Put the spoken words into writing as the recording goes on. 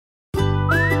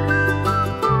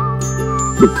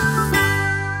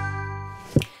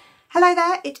Hello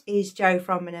there, it is Jo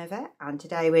from Minerva, and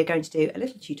today we're going to do a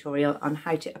little tutorial on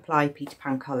how to apply Peter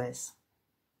Pan collars.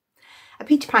 A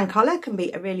Peter Pan collar can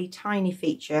be a really tiny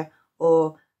feature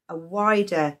or a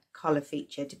wider collar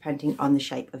feature depending on the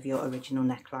shape of your original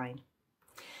neckline.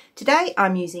 Today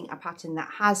I'm using a pattern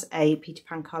that has a Peter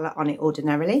Pan collar on it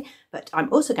ordinarily, but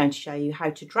I'm also going to show you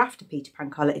how to draft a Peter Pan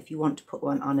collar if you want to put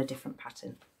one on a different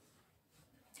pattern.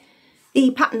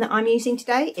 The pattern that I'm using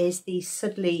today is the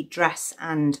Sudley dress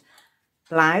and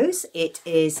blouse. It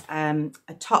is a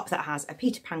top that has a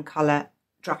Peter Pan collar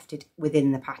drafted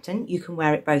within the pattern. You can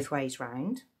wear it both ways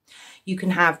round. You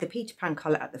can have the Peter Pan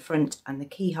collar at the front and the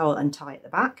keyhole and tie at the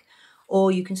back, or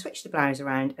you can switch the blouse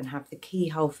around and have the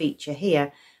keyhole feature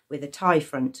here with a tie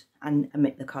front and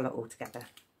omit the collar altogether.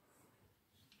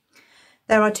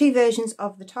 There are two versions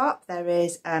of the top. There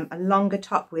is a longer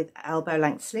top with elbow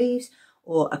length sleeves,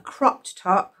 or a cropped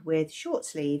top with short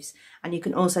sleeves, and you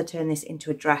can also turn this into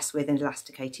a dress with an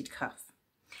elasticated cuff.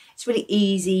 It's really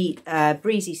easy,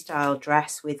 breezy style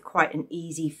dress with quite an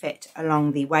easy fit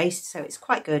along the waist, so it's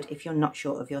quite good if you're not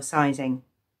sure of your sizing.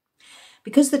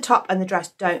 Because the top and the dress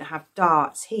don't have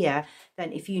darts here,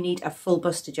 then if you need a full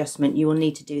bust adjustment, you will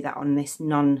need to do that on this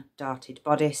non-darted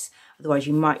bodice, otherwise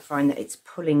you might find that it's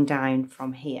pulling down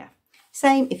from here.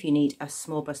 Same if you need a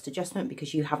small bust adjustment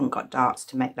because you haven't got darts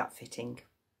to make that fitting.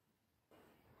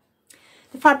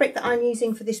 The fabric that I'm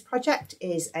using for this project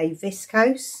is a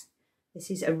viscose. This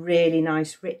is a really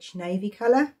nice rich navy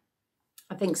colour.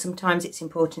 I think sometimes it's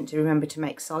important to remember to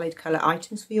make solid colour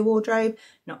items for your wardrobe,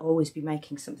 not always be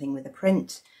making something with a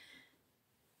print.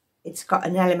 It's got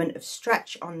an element of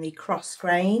stretch on the cross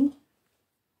grain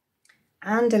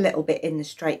and a little bit in the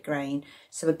straight grain.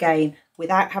 So again,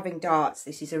 without having darts,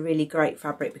 this is a really great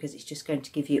fabric because it's just going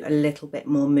to give you a little bit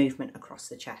more movement across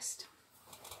the chest.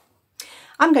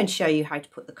 I'm going to show you how to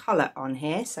put the collar on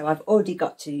here. So I've already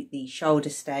got to the shoulder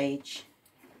stage.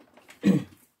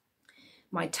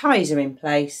 My ties are in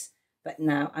place, but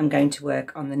now I'm going to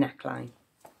work on the neckline.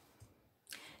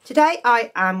 Today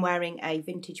I am wearing a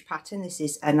vintage pattern. This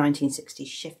is a 1960s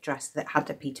shift dress that had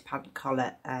a Peter Pan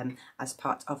collar as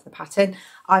part of the pattern.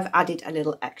 I've added a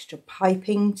little extra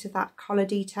piping to that collar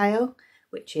detail,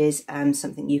 which is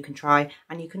something you can try.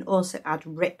 And you can also add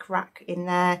rick-rack in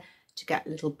there to get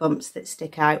little bumps that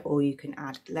stick out, or you can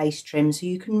add lace trim, so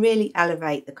you can really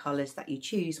elevate the colours that you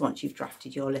choose once you've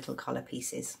drafted your little collar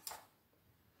pieces.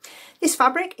 This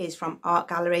fabric is from Art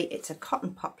Gallery. It's a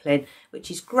cotton poplin, which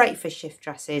is great for shift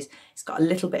dresses. It's got a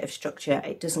little bit of structure.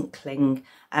 It doesn't cling.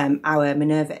 Our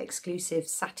Minerva exclusive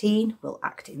sateen will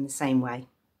act in the same way.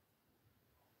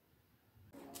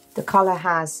 The collar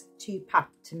has two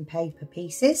pattern paper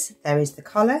pieces. There is the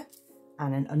collar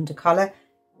and an undercollar.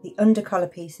 The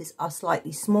undercollar pieces are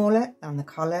slightly smaller than the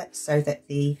collar so that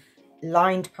the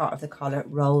lined part of the collar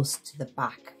rolls to the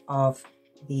back of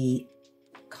the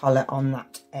collar on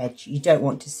that edge. You don't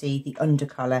want to see the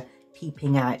undercollar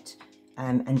peeping out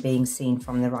and being seen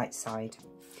from the right side.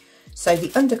 So the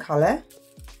undercollar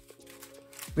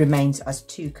remains as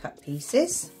two cut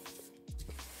pieces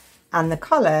and the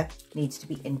collar needs to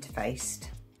be interfaced.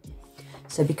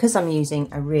 So because I'm using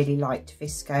a really light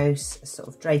viscose, a sort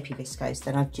of drapey viscose,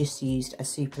 then I've just used a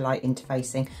super light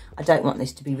interfacing. I don't want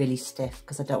this to be really stiff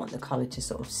because I don't want the collar to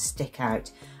sort of stick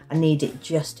out. I need it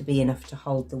just to be enough to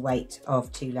hold the weight of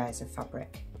 2 layers of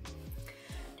fabric.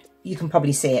 You can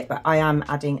probably see it, but I am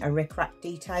adding a rick-rack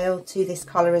detail to this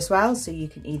collar as well, so you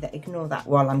can either ignore that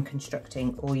while I'm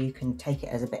constructing, or you can take it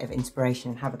as a bit of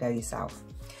inspiration and have a go yourself.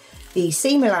 The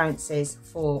seam allowances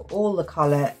for all the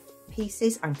collar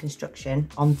pieces and construction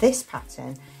on this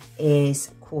pattern is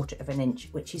 1/4 of an inch,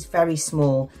 which is very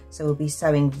small, so we'll be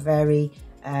sewing very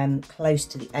close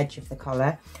to the edge of the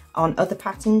collar. On other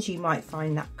patterns you might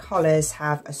find that collars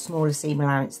have a smaller seam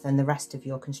allowance than the rest of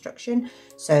your construction,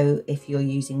 so if you're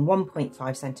using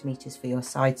 1.5 centimeters for your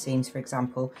side seams, for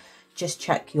example, just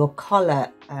check your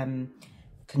collar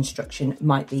construction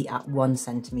might be at 1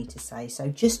 centimeter, say. So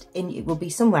just it will be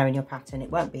somewhere in your pattern,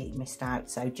 it won't be missed out,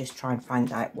 so just try and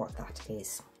find out what that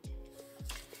is.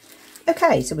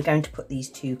 Okay, so we're going to put these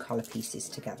two collar pieces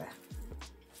together.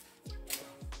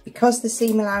 Because the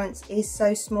seam allowance is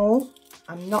so small,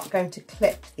 I'm not going to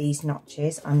clip these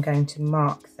notches, I'm going to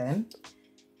mark them,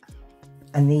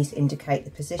 and these indicate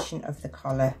the position of the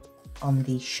collar on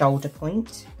the shoulder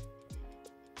point.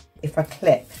 If I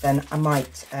clip, then I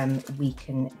might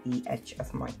weaken the edge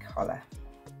of my collar.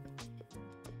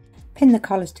 Pin the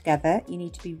collars together. You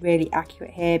need to be really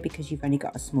accurate here because you've only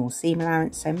got a small seam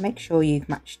allowance, so make sure you've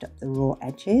matched up the raw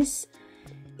edges.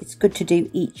 It's good to do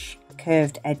each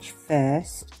curved edge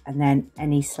first, and then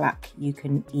any slack you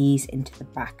can ease into the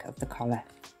back of the collar.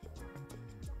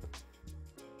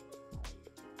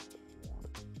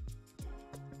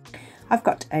 I've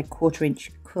got a 1/4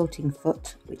 inch quilting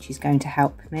foot, which is going to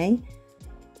help me.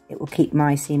 It will keep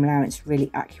my seam allowance really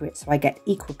accurate so I get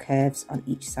equal curves on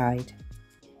each side.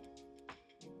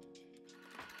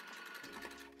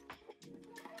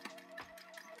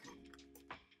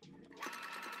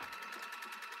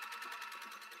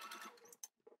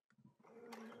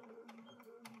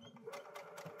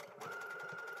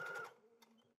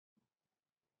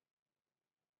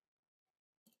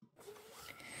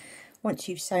 Once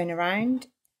you've sewn around,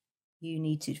 you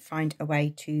need to find a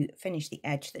way to finish the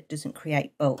edge that doesn't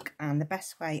create bulk, and the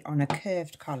best way on a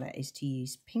curved collar is to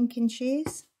use pinking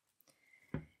shears,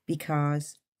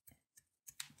 because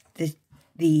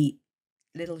the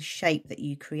little shape that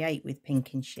you create with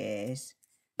pinking shears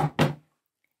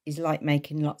is like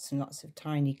making lots and lots of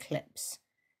tiny clips,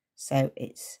 so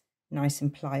it's nice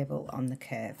and pliable on the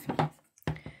curve.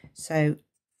 So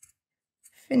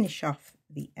finish off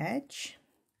the edge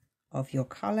of your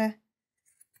collar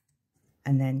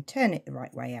and then turn it the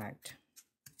right way out.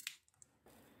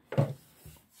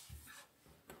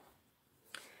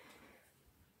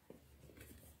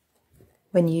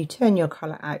 When you turn your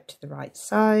collar out to the right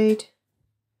side,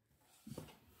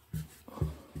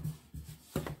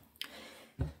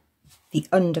 the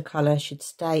under collar should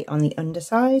stay on the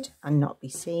underside and not be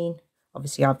seen.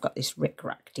 Obviously I've got this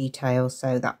rick-rack detail,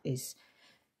 so that is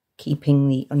keeping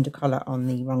the under collar on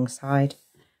the wrong side.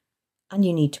 And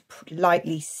you need to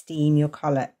lightly steam your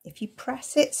collar. If you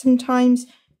press it, sometimes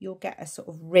you'll get a sort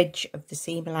of ridge of the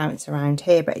seam allowance around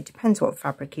here, but it depends what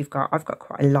fabric you've got. I've got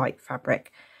quite a light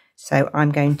fabric, so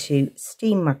I'm going to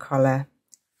steam my collar.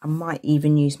 I might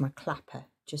even use my clapper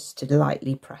just to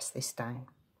lightly press this down.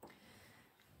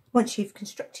 Once you've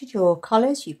constructed your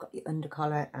collars, you've got your under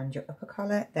collar and your upper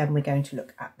collar, then we're going to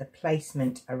look at the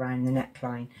placement around the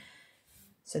neckline.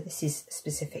 So this is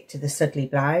specific to the Sudley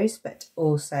blouse, but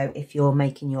also if you're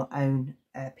making your own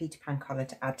Peter Pan collar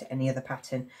to add to any other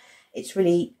pattern, it's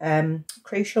really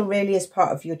crucial really as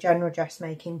part of your general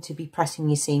dressmaking to be pressing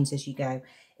your seams as you go.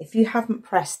 If you haven't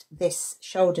pressed this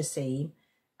shoulder seam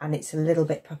and it's a little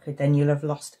bit puckered, then you'll have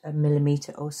lost a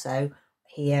millimetre or so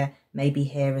here, maybe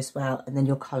here as well, and then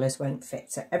your collars won't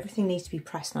fit. So everything needs to be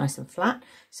pressed nice and flat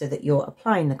so that you're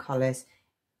applying the collars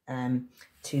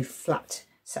to flat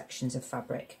sections of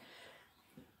fabric.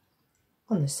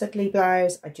 On the Sudley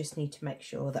blouse, I just need to make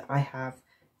sure that I have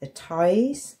the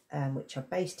ties, which are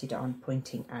basted on,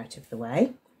 pointing out of the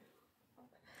way.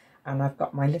 And I've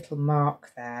got my little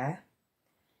mark there,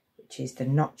 which is the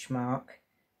notch mark,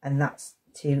 and that's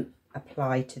to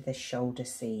apply to the shoulder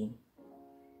seam.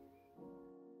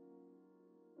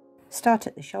 Start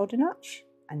at the shoulder notch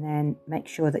and then make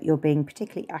sure that you're being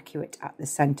particularly accurate at the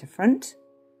centre front.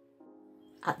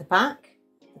 At the back,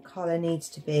 the collar needs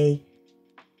to be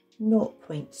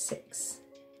 0.6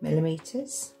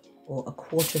 millimetres or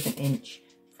 1/4 of an inch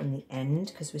from the end,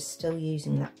 because we're still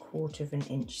using that 1/4 of an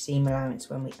inch seam allowance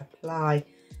when we apply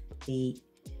the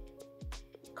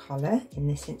collar in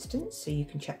this instance, so you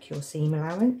can check your seam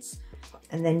allowance,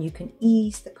 and then you can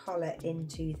ease the collar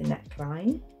into the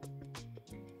neckline,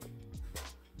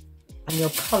 and your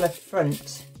collar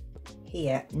front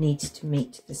here needs to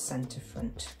meet the centre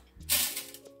front.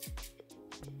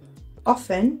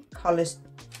 Often collars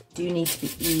do need to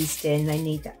be eased in, they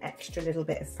need that extra little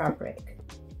bit of fabric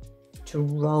to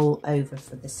roll over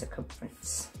for the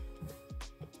circumference.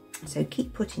 So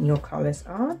keep putting your collars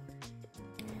on.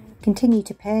 Continue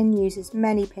to pin, use as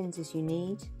many pins as you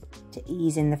need to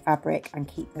ease in the fabric and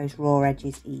keep those raw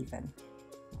edges even.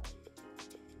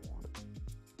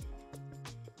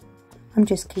 I'm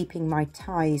just keeping my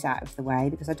ties out of the way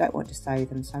because I don't want to sew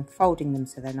them, so I'm folding them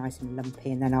so they're nice and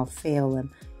lumpy, and then I'll feel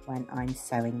them when I'm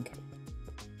sewing.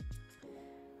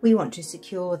 We want to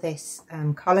secure this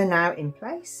collar now in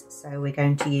place, so we're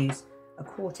going to use a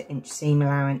 1/4 inch seam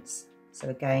allowance. So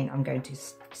again, I'm going to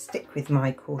stick with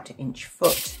my 1/4 inch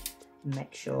foot and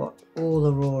make sure all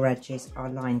the raw edges are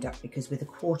lined up, because with a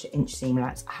 1/4 inch seam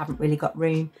allowance I haven't really got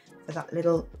room for that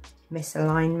little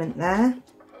misalignment there.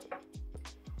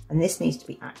 And this needs to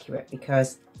be accurate,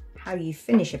 because how you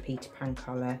finish a Peter Pan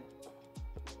collar,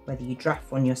 whether you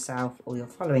draft one yourself or you're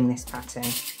following this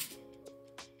pattern,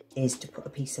 is to put a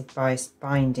piece of bias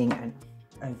binding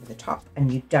over the top,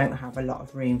 and you don't have a lot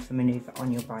of room for manoeuvre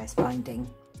on your bias binding.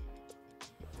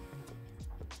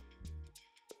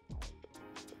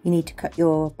 You need to cut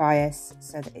your bias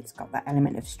so that it's got that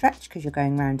element of stretch, because you're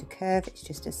going around a curve. It's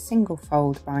just a single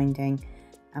fold binding,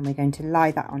 and we're going to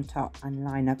lie that on top and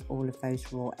line up all of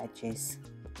those raw edges.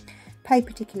 pay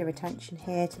particular attention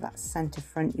here to that centre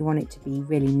front. You want it to be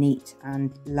really neat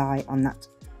and lie on that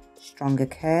stronger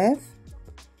curve.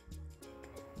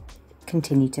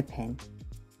 Continue to pin.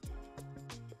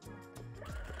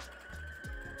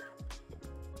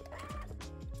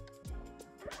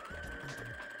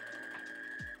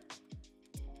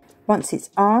 Once it's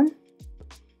on,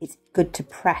 it's good to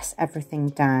press everything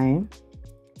down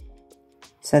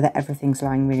so that everything's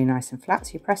lying really nice and flat.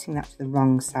 So you're pressing that to the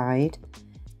wrong side.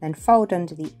 Then fold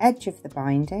under the edge of the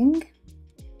binding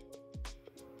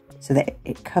so that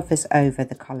it covers over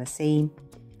the collar seam.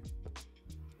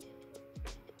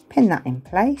 Pin that in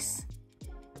place.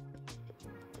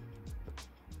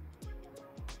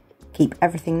 Keep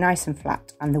everything nice and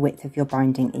flat and the width of your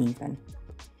binding even.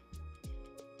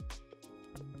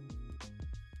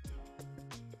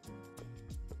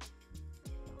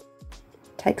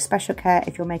 Take special care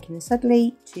if you're making the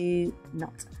suddly to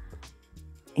not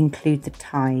include the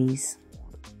ties.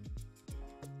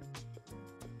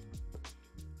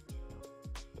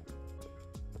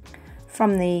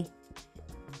 From the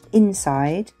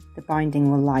inside, the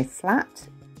binding will lie flat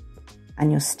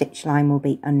and your stitch line will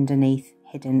be underneath,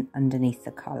 hidden underneath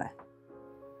the collar.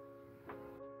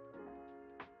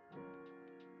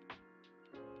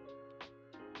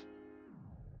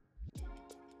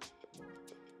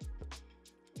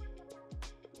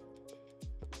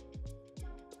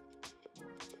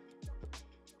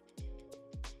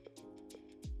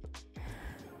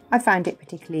 I found it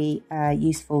particularly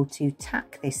useful to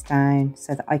tack this down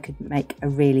so that I could make a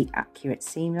really accurate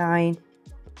seam line.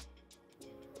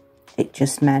 It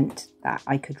just meant that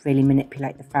I could really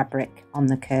manipulate the fabric on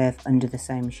the curve under the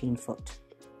sewing machine foot.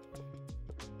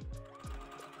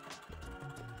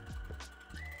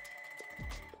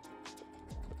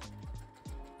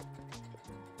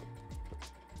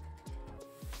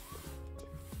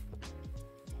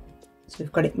 So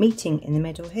we've got it meeting in the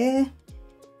middle here.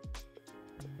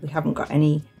 We haven't got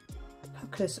any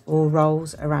puckers or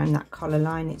rolls around that collar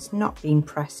line. It's not been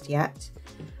pressed yet.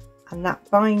 And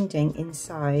that binding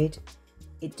inside,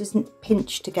 it doesn't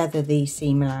pinch together the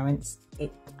seam allowance.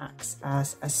 It acts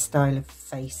as a style of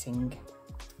facing.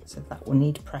 So that will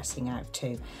need pressing out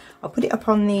too. I'll put it up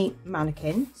on the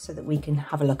mannequin so that we can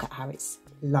have a look at how it's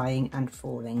lying and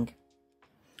falling.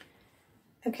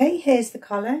 Okay, here's the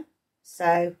collar.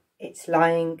 So it's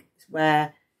lying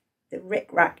where the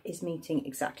rick-rack is meeting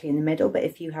exactly in the middle, but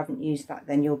if you haven't used that,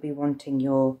 then you'll be wanting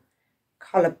your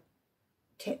collar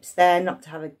tips there not to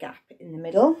have a gap in the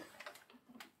middle.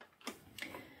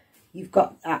 You've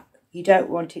got that. You don't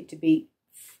want it to be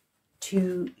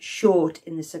too short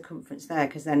in the circumference there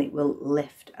because then it will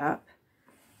lift up.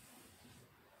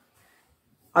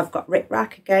 I've got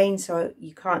rick-rack again, so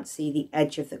you can't see the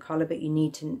edge of the collar, but you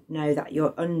need to know that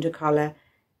your under collar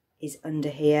is under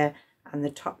here and the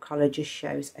top collar just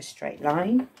shows a straight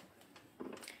line.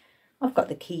 I've got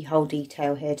the keyhole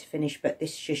detail here to finish, but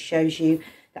this just shows you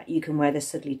that you can wear the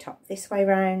suddly top this way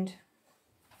round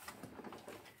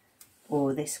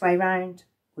or this way round,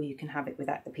 or you can have it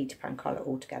without the Peter Pan collar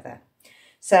altogether.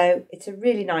 So it's a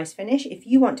really nice finish. If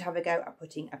you want to have a go at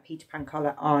putting a Peter Pan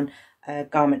collar on a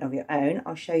garment of your own,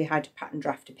 I'll show you how to pattern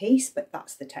draft a piece, but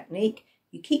that's the technique.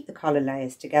 You keep the collar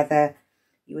layers together,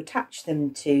 you attach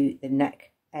them to the neck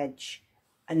edge,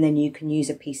 and then you can use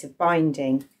a piece of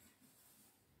binding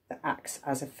that acts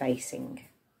as a facing.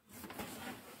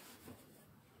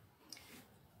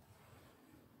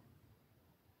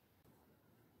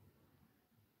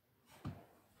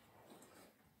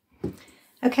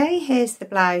 Okay, here's the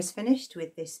blouse finished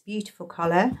with this beautiful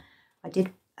collar. I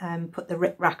did put the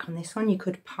rick-rack on this one. You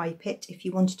could pipe it if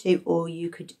you wanted to, or you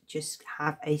could just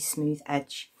have a smooth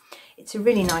edge. It's a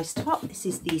really nice top. This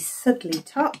is the Suddly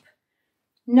top.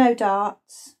 No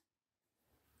darts.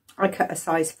 I cut a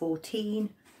size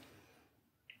 14.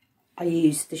 I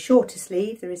used the shorter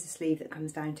sleeve. There is a sleeve that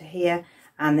comes down to here,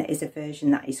 and there is a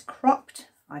version that is cropped.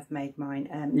 I've made mine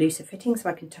looser fitting so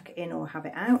I can tuck it in or have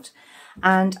it out.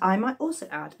 And I might also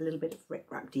add a little bit of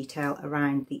rick-rack detail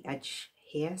around the edge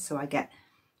here, so I get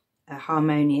a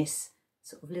harmonious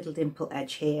sort of little dimple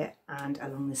edge here and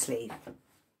along the sleeve.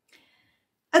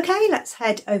 Okay, let's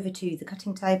head over to the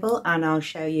cutting table and I'll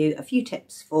show you a few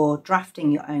tips for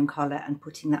drafting your own collar and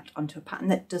putting that onto a pattern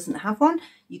that doesn't have one.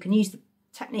 You can use the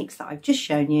techniques that I've just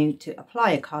shown you to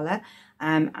apply a collar,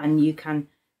 and you can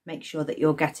make sure that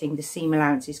you're getting the seam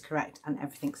allowances correct and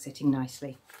everything's sitting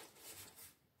nicely.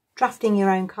 Drafting your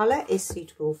own collar is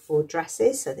suitable for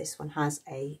dresses. So this one has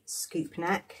a scoop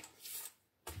neck.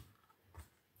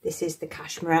 This is the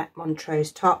Cashmerette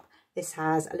Montrose top. This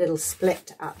has a little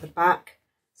split at the back.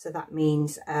 So that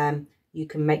means you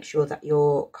can make sure that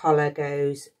your collar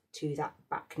goes to that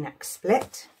back neck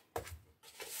split.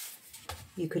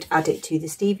 You could add it to the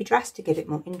Stevie dress to give it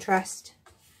more interest.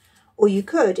 Or you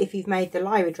could, if you've made the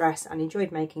Lyra dress and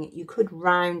enjoyed making it, you could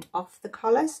round off the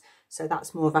collars. So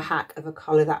that's more of a hack of a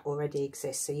collar that already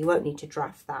exists. So you won't need to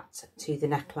draft that to the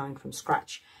neckline from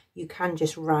scratch. You can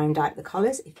just round out the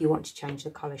collars if you want to change the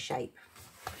collar shape.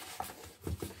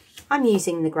 I'm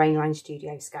using the Grainline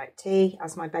Studio Scout Tee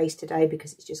as my base today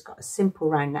because it's just got a simple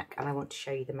round neck and I want to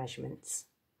show you the measurements.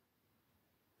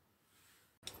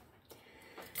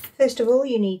 First of all,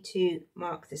 you need to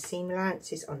mark the seam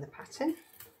allowances on the pattern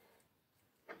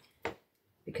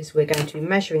because we're going to be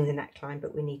measuring the neckline,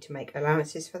 but we need to make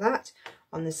allowances for that.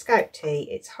 On the Scout Tee,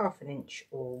 it's 1/2 inch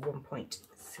or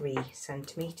 1.3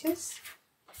 centimetres.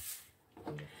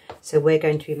 So we're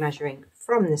going to be measuring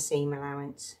from the seam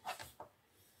allowance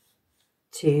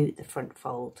to the front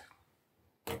fold.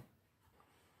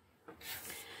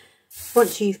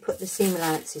 Once you've put the seam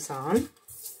allowances on,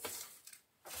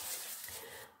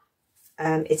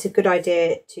 it's a good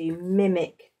idea to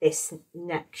mimic this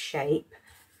neck shape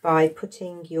by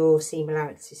putting your seam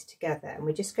allowances together, and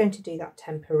we're just going to do that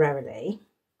temporarily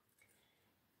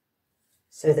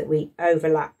so that we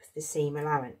overlap the seam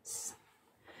allowance.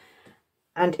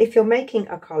 And if you're making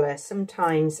a collar,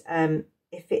 sometimes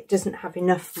if it doesn't have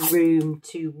enough room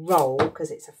to roll,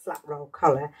 because it's a flat roll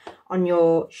collar, on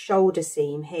your shoulder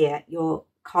seam here, your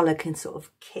collar can sort of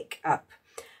kick up.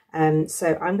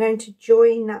 So I'm going to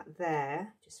join that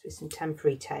there, just with some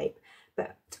temporary tape,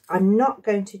 but I'm not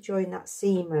going to join that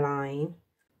seam line.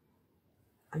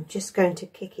 I'm just going to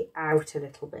kick it out a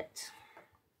little bit.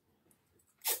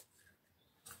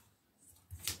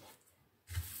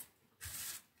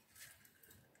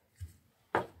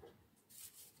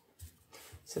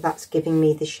 So that's giving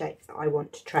me the shape that I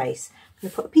want to trace. I'm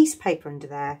going to put a piece of paper under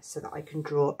there so that I can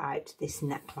draw out this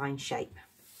neckline shape.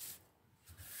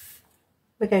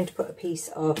 We're going to put a piece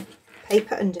of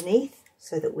paper underneath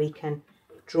so that we can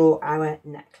draw our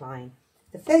neckline.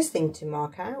 The first thing to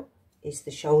mark out is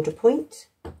the shoulder point.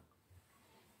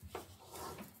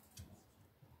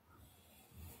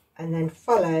 And then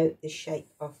follow the shape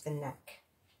of the neck.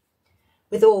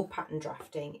 With all pattern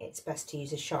drafting, it's best to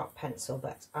use a sharp pencil,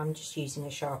 but I'm just using a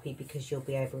Sharpie because you'll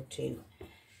be able to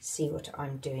see what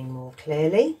I'm doing more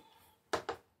clearly.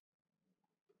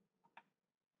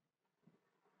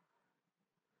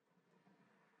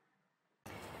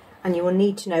 And you will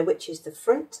need to know which is the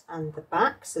front and the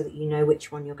back so that you know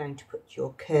which one you're going to put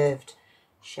your curved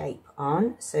shape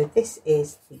on. So this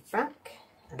is the back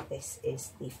and this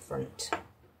is the front.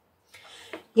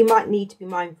 You might need to be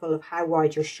mindful of how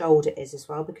wide your shoulder is as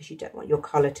well, because you don't want your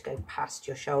collar to go past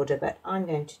your shoulder, but I'm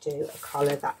going to do a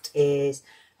collar that is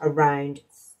around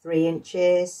 3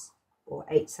 inches or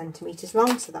 8 centimetres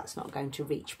long, so that's not going to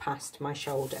reach past my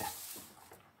shoulder.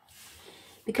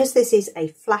 Because this is a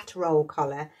flat roll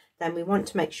collar, then we want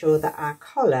to make sure that our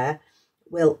collar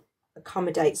will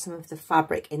accommodate some of the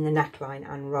fabric in the neckline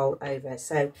and roll over.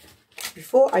 So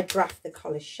before I draft the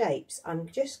collar shapes, I'm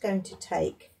just going to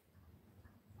take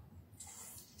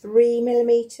 3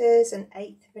 millimeters,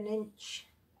 1/8 of an inch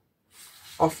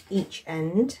off each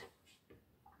end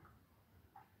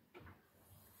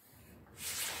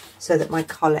so that my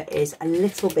collar is a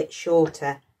little bit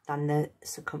shorter than the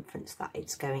circumference that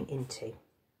it's going into.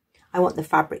 I want the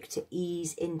fabric to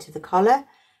ease into the collar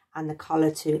and the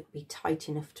collar to be tight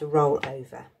enough to roll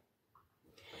over.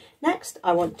 Next,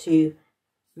 I want to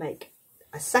make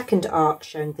a second arc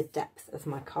showing the depth of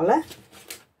my collar.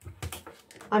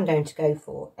 I'm going to go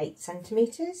for 8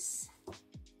 centimetres.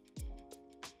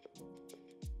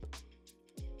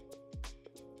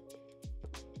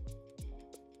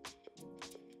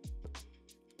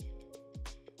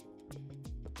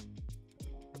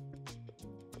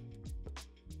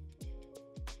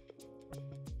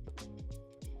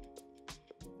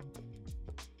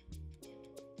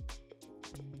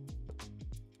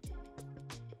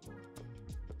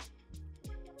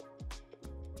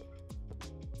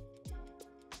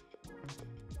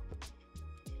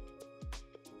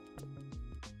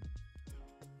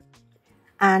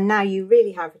 And now you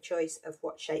really have a choice of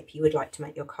what shape you would like to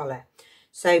make your collar.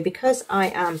 So because I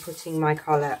am putting my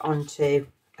collar onto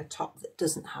a top that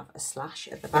doesn't have a slash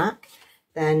at the back,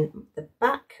 then the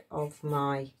back of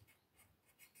my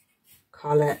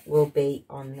collar will be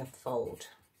on the fold.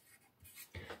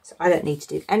 So I don't need to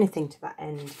do anything to that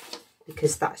end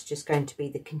because that's just going to be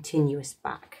the continuous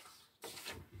back.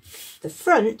 The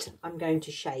front I'm going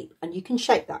to shape, and you can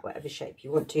shape that whatever shape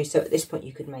you want to. So at this point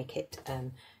you could make it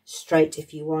straight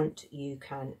if you want. You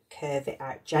can curve it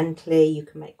out gently. You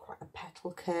can make quite a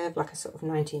petal curve, like a sort of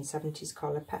 1970s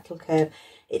collar petal curve.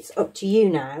 It's up to you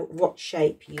now what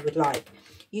shape you would like.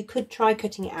 You could try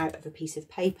cutting it out of a piece of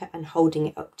paper and holding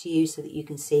it up to you so that you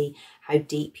can see how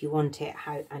deep you want it,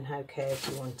 how curved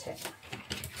you want it.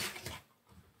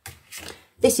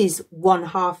 This is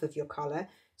 1/2 of your collar.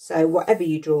 So whatever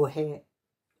you draw here,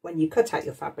 when you cut out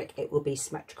your fabric, it will be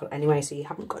symmetrical anyway. So you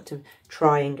haven't got to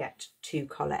try and get 2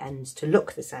 collar ends to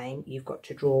look the same. You've got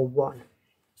to draw 1.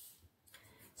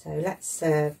 So let's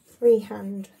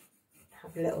freehand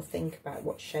have a little think about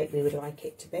what shape we would like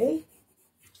it to be.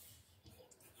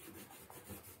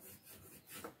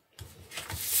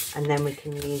 And then we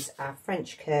can use our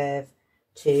French curve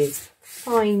to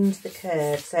find the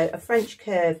curve. So a French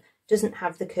curve doesn't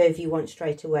have the curve you want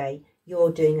straight away.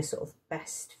 You're doing a sort of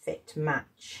best fit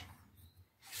match.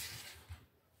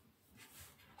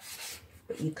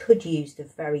 But you could use the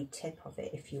very tip of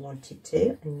it if you wanted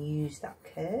to and use that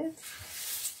curve.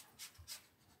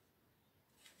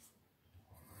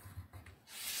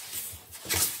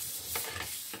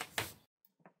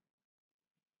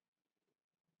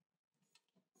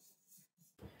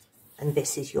 And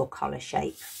this is your collar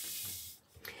shape.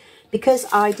 Because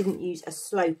I didn't use a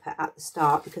sloper at the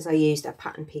start, because I used a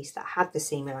pattern piece that had the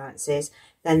seam allowances,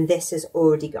 then this has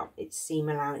already got its seam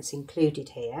allowance included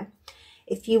here.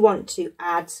 If you want to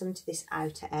add some to this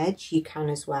outer edge, you can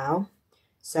as well.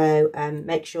 So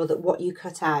make sure that what you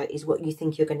cut out is what you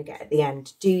think you're going to get at the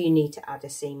end. Do you need to add a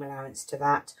seam allowance to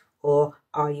that? Or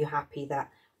are you happy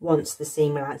that once the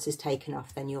seam allowance is taken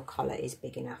off, then your collar is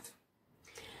big enough?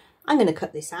 I'm going to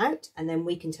cut this out and then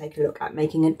we can take a look at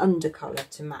making an under collar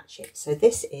to match it. So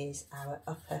this is our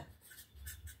upper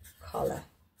collar.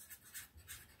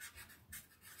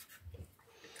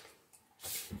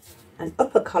 An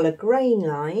upper collar grain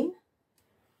line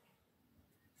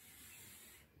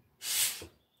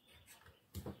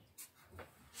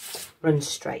runs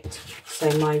straight.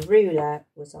 So my ruler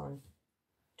was on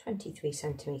 23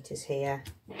 centimetres here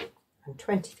and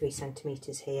 23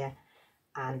 centimetres here.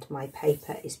 And my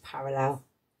paper is parallel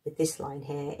with this line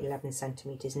here, 11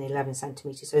 centimetres and 11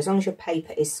 centimetres. So as long as your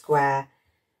paper is square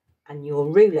and your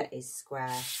ruler is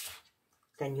square,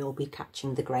 then you'll be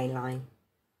catching the grain line.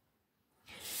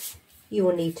 You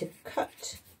will need to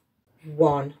cut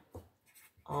 1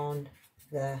 on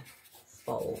the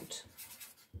fold.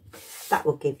 That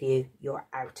will give you your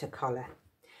outer collar.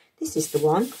 This is the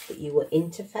one that you will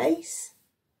interface,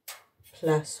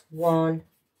 plus 1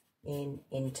 in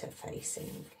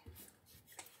interfacing.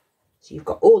 So you've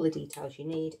got all the details you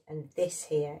need, and this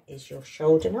here is your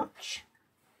shoulder notch,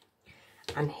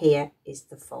 and here is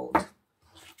the fold.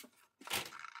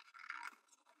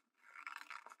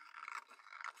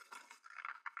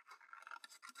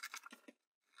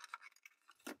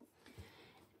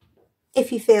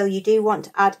 If you feel you do want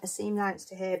to add a seam allowance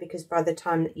to here, because by the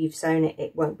time that you've sewn it,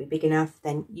 it won't be big enough,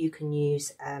 then you can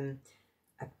use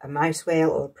a mouse wheel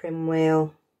or a prim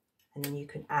wheel, and then you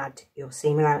can add your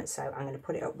seam allowance. So I'm going to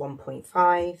put it at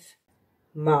 1.5,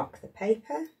 mark the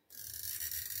paper.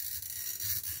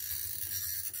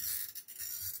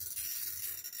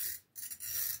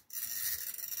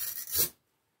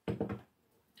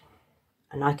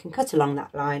 And I can cut along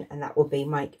that line, and that will be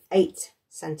my 8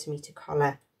 centimetre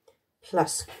collar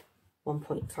plus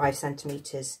 1.5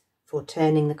 centimetres for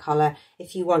turning the collar.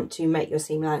 If you want to make your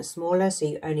seam allowance smaller, so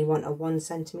you only want a 1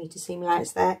 centimetre seam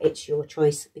allowance there, it's your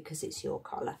choice because it's your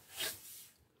collar.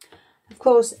 Of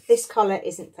course, this collar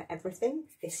isn't for everything.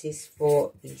 This is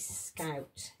for the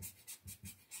Scout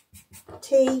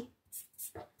tee.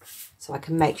 So I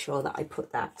can make sure that I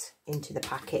put that into the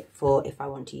packet for if I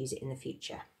want to use it in the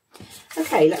future.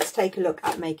 Okay, let's take a look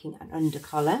at making an under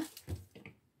collar.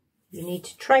 You need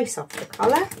to trace off the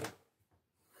collar.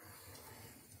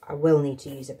 I will need to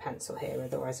use a pencil here,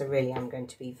 otherwise I really am going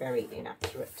to be very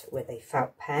inaccurate with a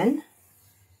felt pen.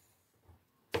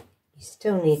 You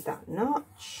still need that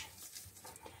notch.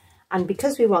 And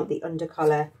because we want the under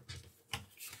collar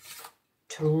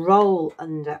to roll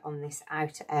under on this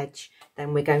outer edge,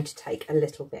 then we're going to take a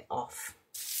little bit off.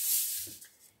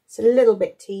 It's a little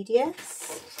bit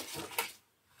tedious,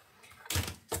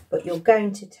 but you're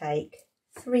going to take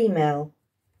 3mm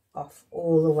off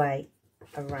all the way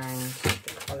around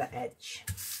the collar edge.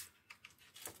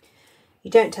 You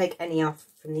don't take any off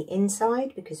from the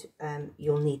inside because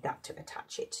you'll need that to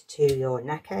attach it to your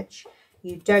neck edge.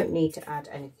 You don't need to add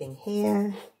anything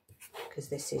here because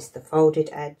this is the folded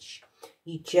edge.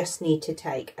 You just need to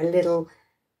take a little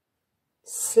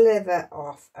slither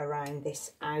off around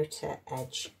this outer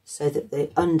edge so that the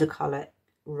undercolour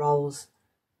rolls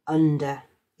under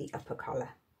the upper colour.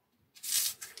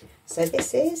 So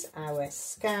this is our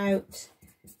Scout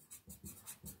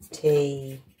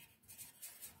Tea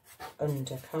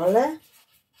undercolour,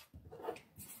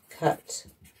 cut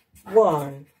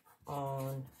 1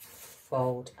 on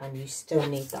fold, and you still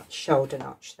need that shoulder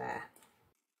notch there.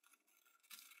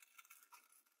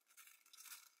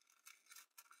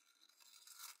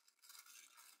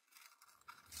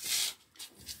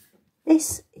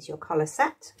 This is your collar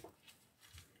set,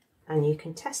 and you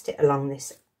can test it along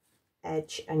this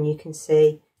edge, and you can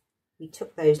see we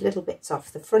took those little bits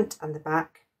off the front and the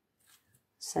back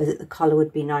so that the collar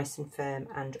would be nice and firm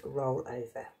and roll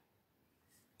over.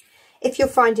 If you're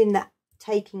finding that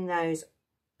taking those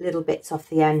little bits off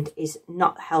the end is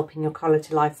not helping your collar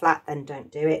to lie flat, then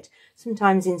don't do it.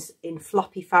 Sometimes in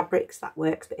floppy fabrics that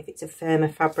works, but if it's a firmer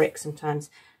fabric, sometimes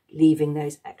leaving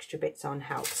those extra bits on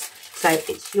helps. So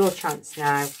it's your chance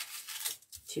now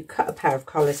to cut a pair of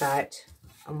collars out,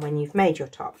 and when you've made your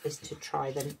top is to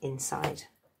try them inside.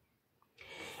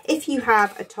 If you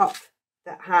have a top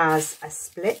that has a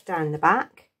split down the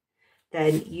back,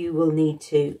 then you will need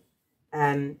to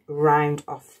round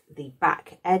off the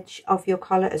back edge of your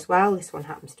collar as well. This one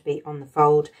happens to be on the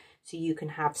fold, so you can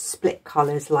have split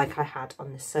collars like I had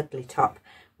on the Sudley top,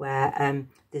 where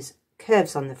there's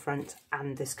curves on the front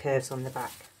and there's curves on the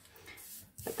back.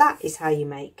 But that is how you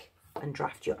make and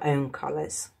draft your own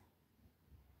collars.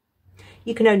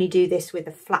 You can only do this with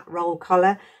a flat roll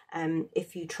collar.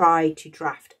 If you try to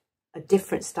draft a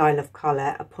different style of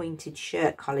collar, a pointed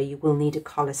shirt collar, you will need a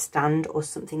collar stand or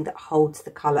something that holds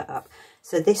the collar up.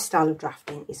 So this style of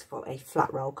drafting is for a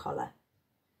flat roll collar.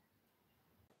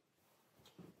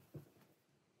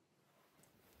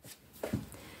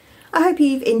 I hope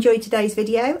you've enjoyed today's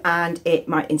video and it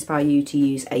might inspire you to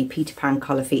use a Peter Pan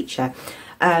collar feature.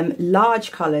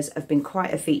 Large collars have been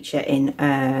quite a feature in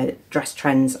dress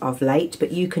trends of late,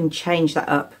 but you can change that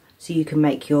up. So you can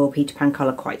make your Peter Pan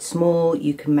collar quite small,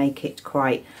 you can make it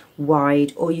quite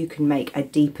wide, or you can make a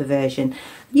deeper version.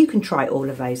 You can try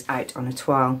all of those out on a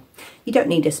toile. You don't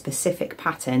need a specific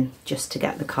pattern just to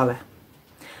get the collar.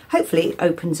 Hopefully it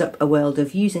opens up a world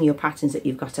of using your patterns that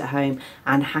you've got at home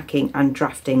and hacking and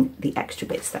drafting the extra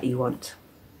bits that you want.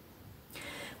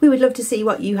 We would love to see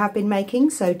what you have been making,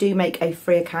 so do make a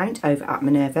free account over at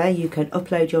Minerva. You can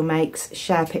upload your makes,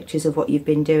 share pictures of what you've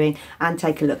been doing, and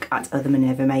take a look at other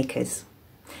Minerva makers.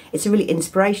 It's a really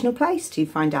inspirational place to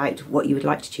find out what you would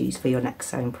like to choose for your next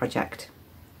sewing project.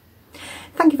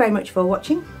 Thank you very much for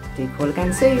watching. Do call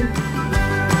again soon.